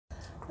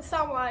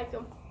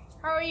Assalamualaikum.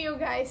 How are you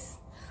guys?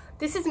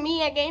 This is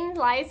me again,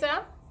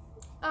 Liza,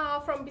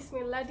 from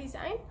Bismillah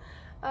Design.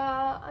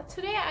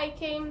 Today I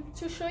came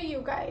to show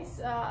you guys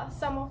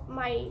some of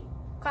my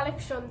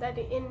collection that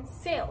is in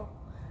sale.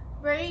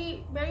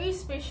 Very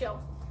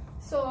special.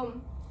 So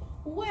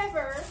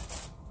whoever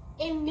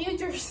in New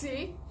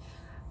Jersey,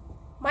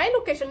 my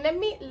location, let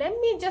me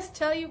just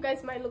tell you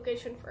guys my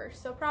location first.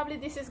 So probably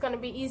this is gonna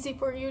be easy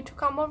for you to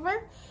come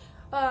over.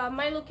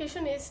 My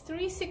location is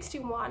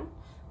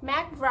 361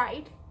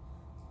 McBride,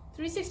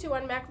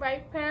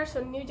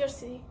 Patterson, New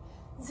Jersey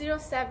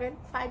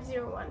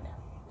 07501,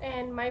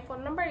 and my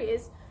phone number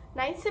is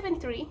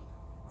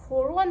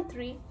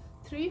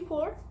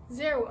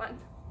 973-413-3401.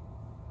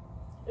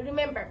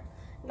 Remember,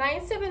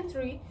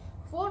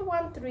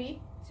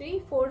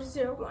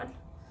 973-413-3401.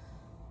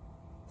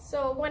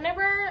 So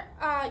whenever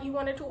you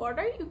wanted to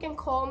order, you can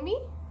call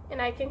me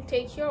and I can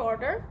take your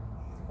order.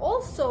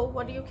 Also,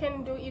 what you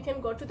can do, you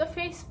can go to the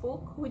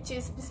Facebook, which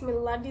is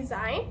Bismillah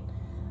Design,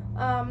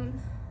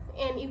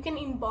 and you can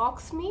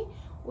inbox me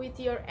with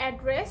your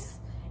address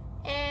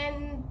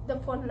and the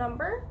phone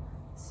number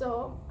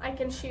so I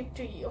can ship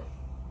to you.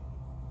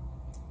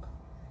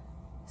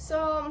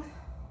 So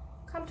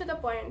come to the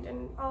point,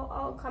 and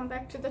I'll come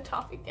back to the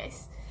topic,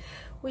 guys,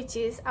 which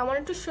is I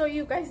wanted to show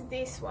you guys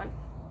this one.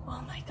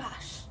 Oh my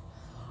gosh,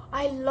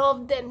 I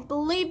love them.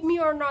 Believe me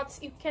or not,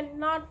 you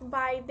cannot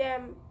buy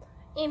them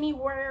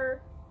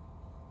anywhere.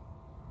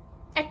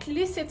 At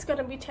least it's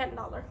gonna be $10,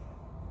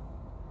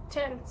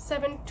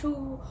 $7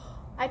 to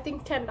I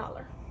think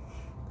 $10.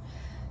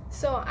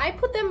 So I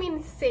put them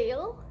in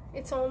sale.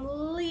 It's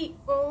only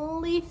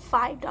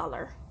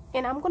 $5,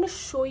 and I'm gonna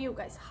show you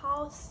guys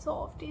how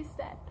soft is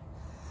that.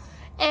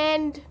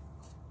 And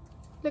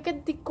look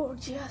at the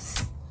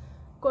gorgeous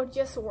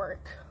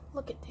work.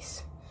 Look at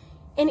this,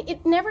 and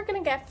it never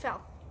gonna get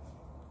fell.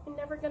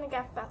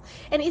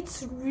 And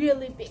it's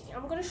really big.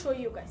 I'm gonna show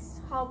you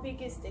guys how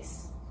big is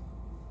this.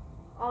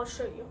 I'll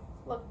show you.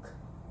 Look,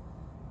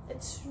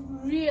 it's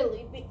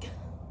really big.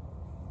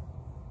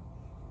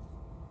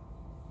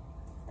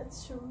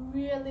 It's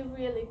really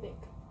big.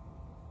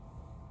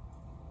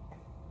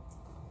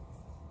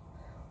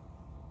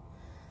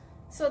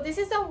 So this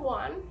is the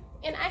one,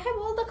 and I have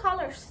all the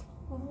colors.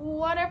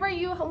 Whatever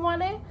you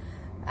wanted,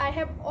 I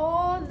have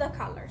all the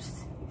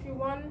colors. If you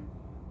want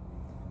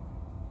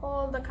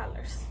all the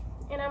colors.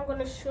 And I'm going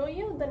to show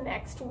you the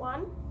next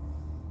one,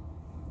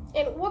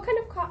 and what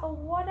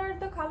are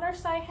the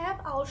colors I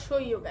have, I'll show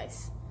you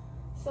guys.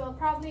 So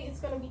probably it's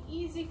going to be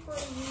easy for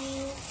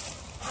you.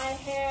 I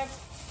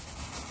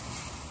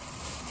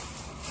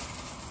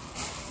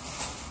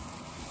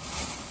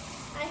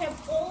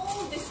have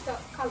all this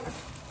color.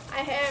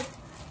 I have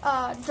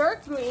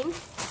dark green.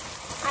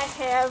 I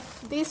have,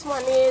 this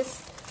one is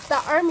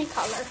the army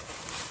color,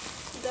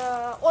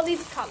 the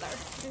olive color.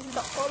 This is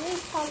the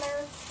olive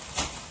color.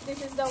 This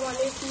is the one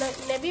is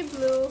navy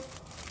blue.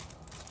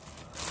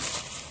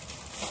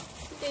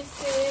 This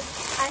is,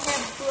 I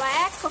have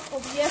black,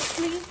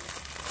 obviously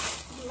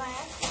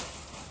black.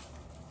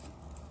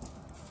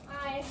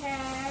 I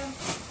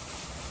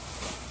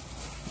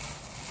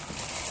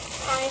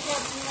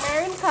have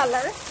maroon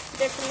color,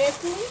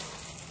 definitely.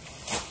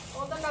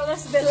 All the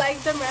colors, they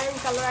like the maroon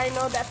color, I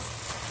know that.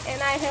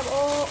 And I have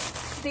all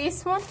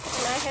this one,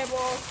 and I have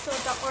also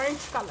the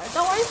orange color.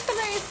 The orange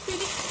color is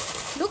pretty,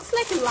 looks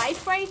like light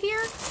right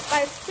here,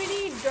 but it's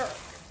pretty dark.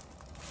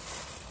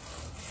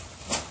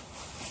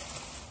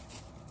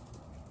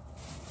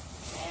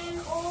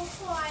 And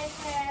also I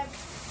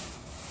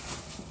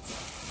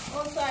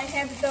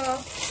have the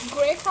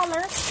gray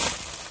color.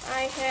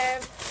 I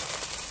have,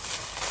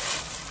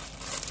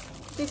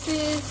 this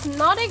is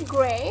not a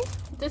gray,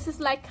 this is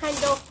like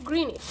kind of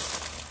greenish,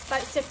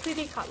 but it's a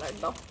pretty color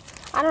though.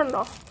 I don't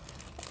know,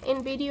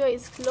 in video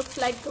it looks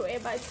like gray,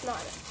 but it's not.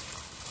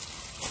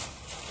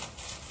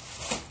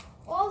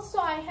 Also,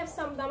 I have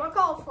some Damaka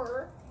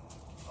offer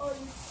on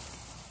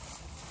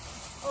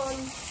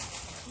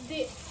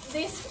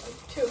this one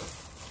too.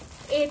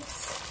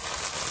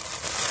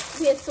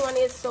 This one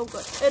is so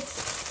good.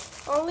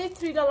 It's only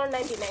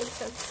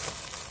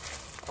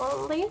 $3.99.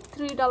 Only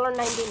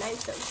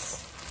 $3.99.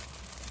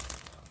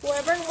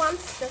 Whoever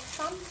wants, just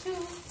come to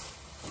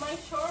my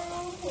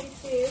showroom,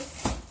 which is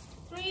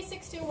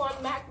 361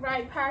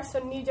 McBride,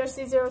 Patterson, New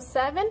Jersey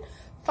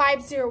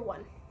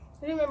 07501.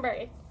 Remember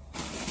it.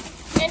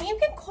 And you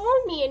can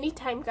call me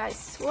anytime,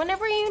 guys.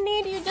 Whenever you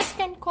need, you just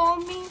can call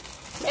me,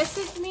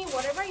 message me,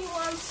 whatever you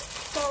want.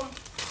 So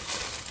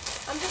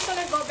I'm just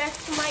gonna go back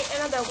to my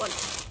another one.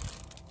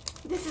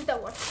 This is the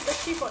one, the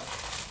chiffon.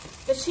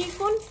 The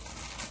chiffon,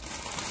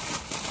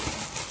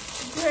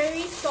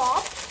 very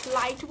soft,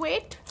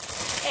 lightweight,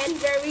 and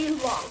very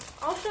long.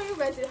 I'll show you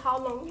guys how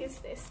long is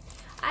this.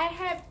 I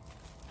have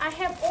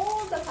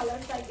all the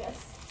colors, I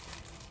guess.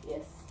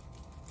 Yes.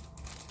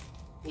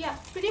 Yeah,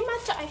 pretty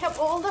much I have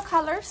all the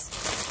colors,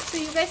 so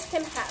you guys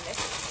can have it.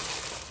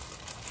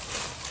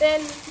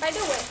 Then, by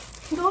the way,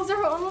 those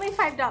are only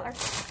 $5.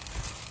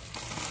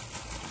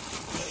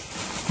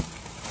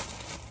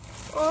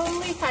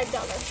 Only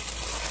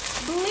 $5.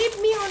 believe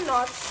me or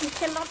not, you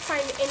cannot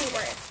find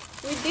anywhere.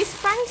 With this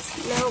price,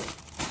 no.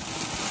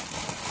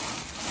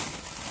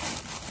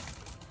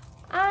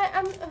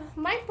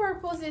 My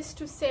purpose is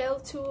to sell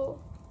to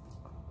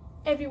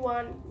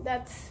everyone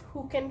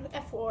who can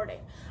afford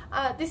it.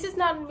 This is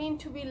not mean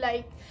to be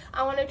like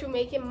I wanted to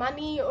make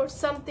money or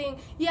something.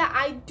 Yeah,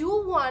 I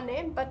do want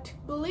it, but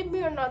believe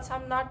me or not,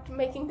 I'm not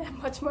making that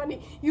much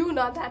money. You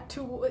know that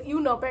too. You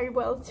know very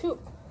well too.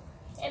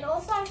 And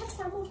also, I have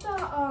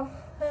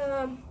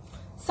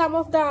some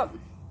of the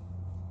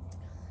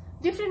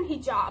different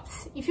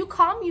hijabs. If you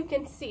come, you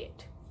can see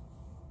it.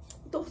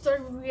 Those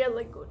are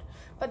really good.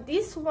 But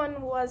this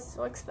one was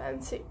so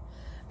expensive.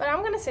 But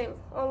I'm gonna sell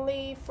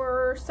only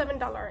for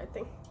 $7, I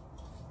think.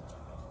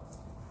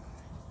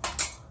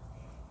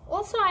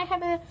 Also, I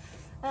have a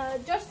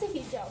jersey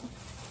hijab.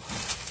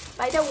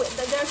 By the way,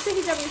 the jersey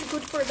hijab is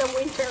good for the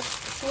winter.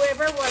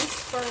 Whoever wants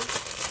for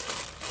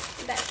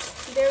that,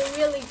 they're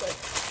really good.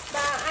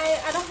 But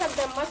I don't have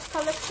that much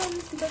collection.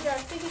 The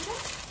jersey hijab,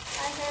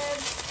 I have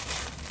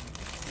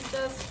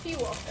just few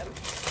of them.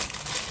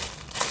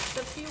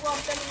 The few of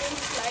them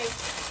means like,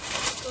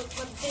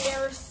 but they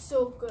are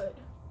so good.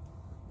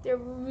 They're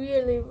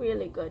really,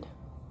 really good.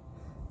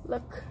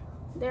 Look,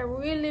 they're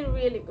really,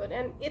 really good,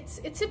 and it's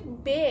a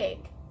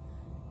big.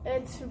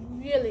 It's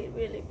really,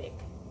 really big.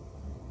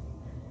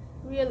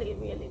 Really,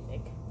 really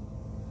big.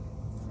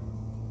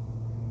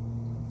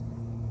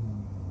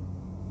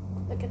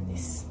 Look at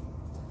this.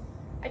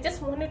 I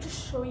just wanted to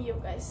show you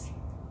guys.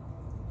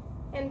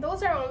 And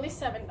those are only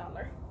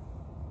 $7.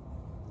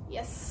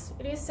 Yes,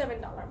 it is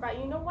 $7. But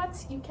you know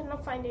what? You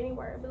cannot find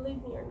anywhere,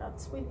 believe me or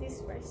not, with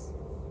this price.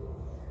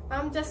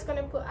 I'm just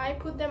gonna I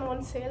put them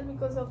on sale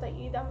because of the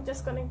Eid. I'm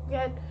just gonna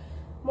get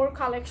more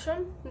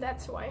collection.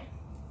 That's why.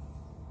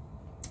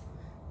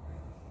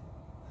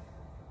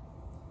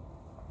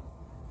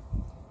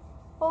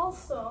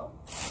 Also,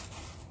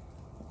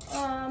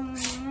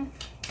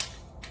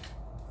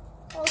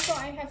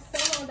 I have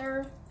some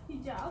other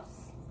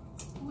hijabs,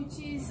 which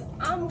is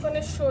I'm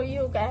gonna show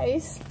you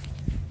guys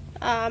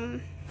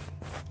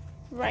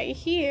right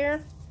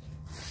here.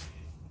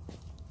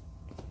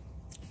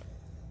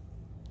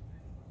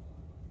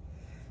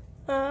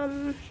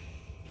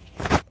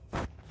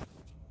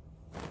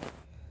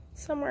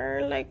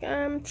 Somewhere, like,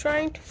 I'm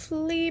trying to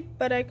flip,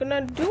 but I could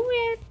not do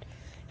it,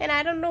 and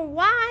I don't know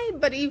why,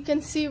 but you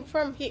can see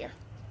from here.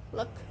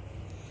 Look,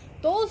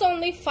 those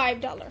only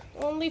 $5.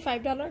 Only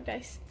 $5,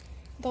 guys.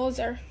 Those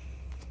are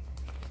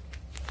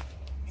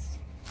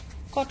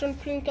cotton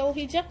crinkle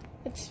hijab.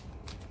 It's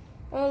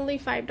only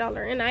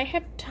 $5, and I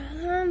have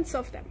tons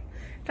of them.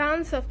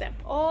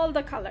 All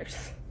the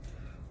colors.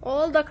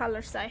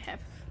 I have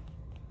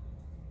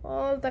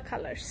all the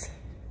colors.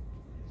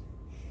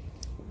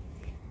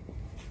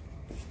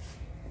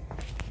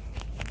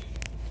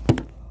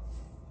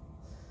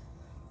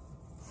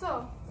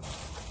 So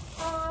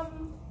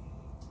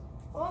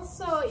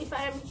also, if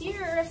I am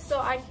here, so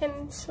I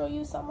can show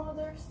you some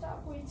other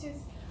stuff, which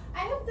is I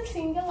have the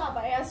single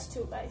abayas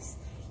too, guys.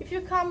 If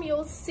you come,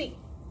 you'll see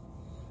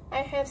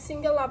I have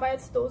single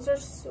abayas. Those are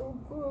so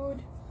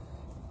good.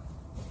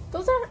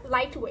 Those are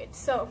lightweight,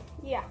 so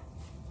yeah.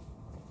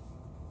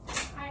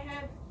 I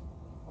have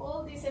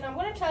all these, and I'm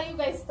gonna tell you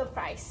guys the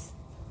price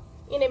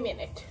in a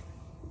minute.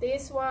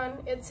 This one,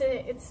 it's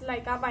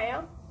like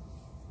abaya.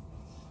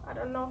 I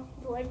don't know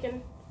if I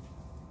can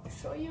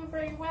show you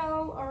very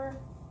well, or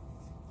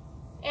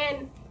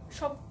and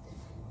show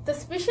the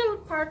special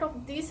part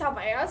of these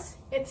abayas.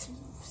 It's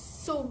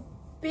so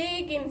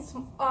big in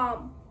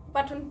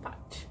button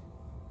part,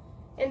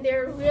 and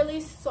they're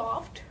really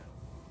soft,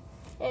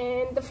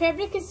 and the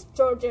fabric is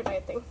georgette, I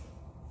think.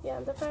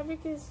 Yeah, the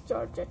fabric is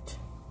georgette.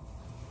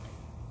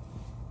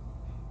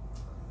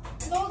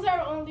 Those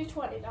are only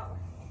 $20.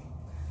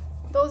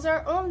 Those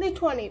are only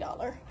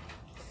 $20.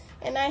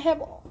 And I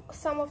have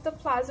some of the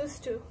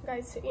plazos too,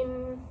 guys,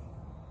 in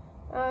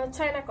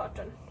China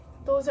cotton.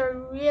 Those are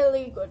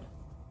really good.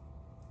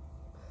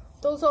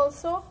 Those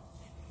also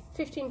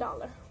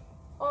 $15.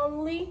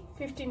 Only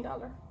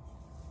 $15.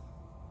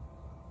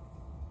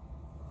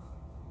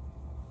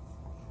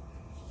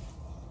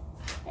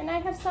 And I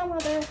have some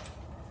other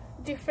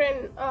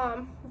different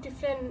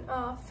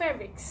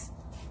fabrics,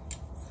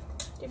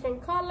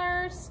 different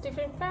colors,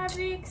 different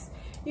fabrics.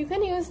 You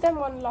can use them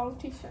on long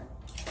t-shirt.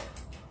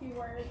 You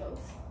wear those.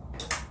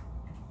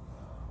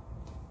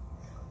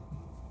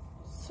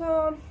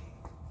 So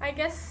I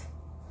guess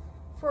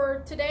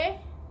for today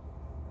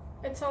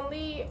it's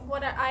only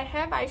what I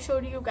have. I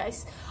showed you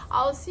guys.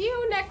 I'll see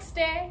you next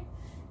day,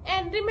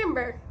 and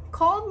remember,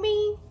 call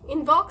me,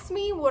 inbox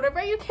me,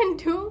 whatever you can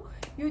do.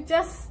 You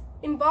just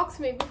inbox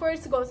me before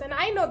it goes, and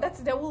I know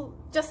that's they will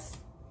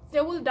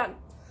done.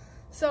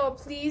 So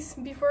please,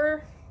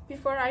 before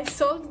I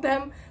sold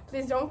them,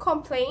 please don't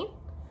complain.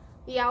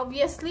 Yeah,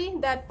 obviously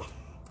that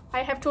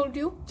I have told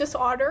you, just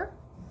order.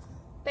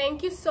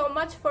 Thank you so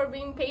much for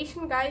being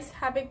patient, guys.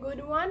 Have a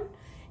good one,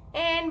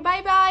 and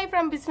bye bye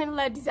from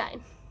Bismillah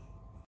Design.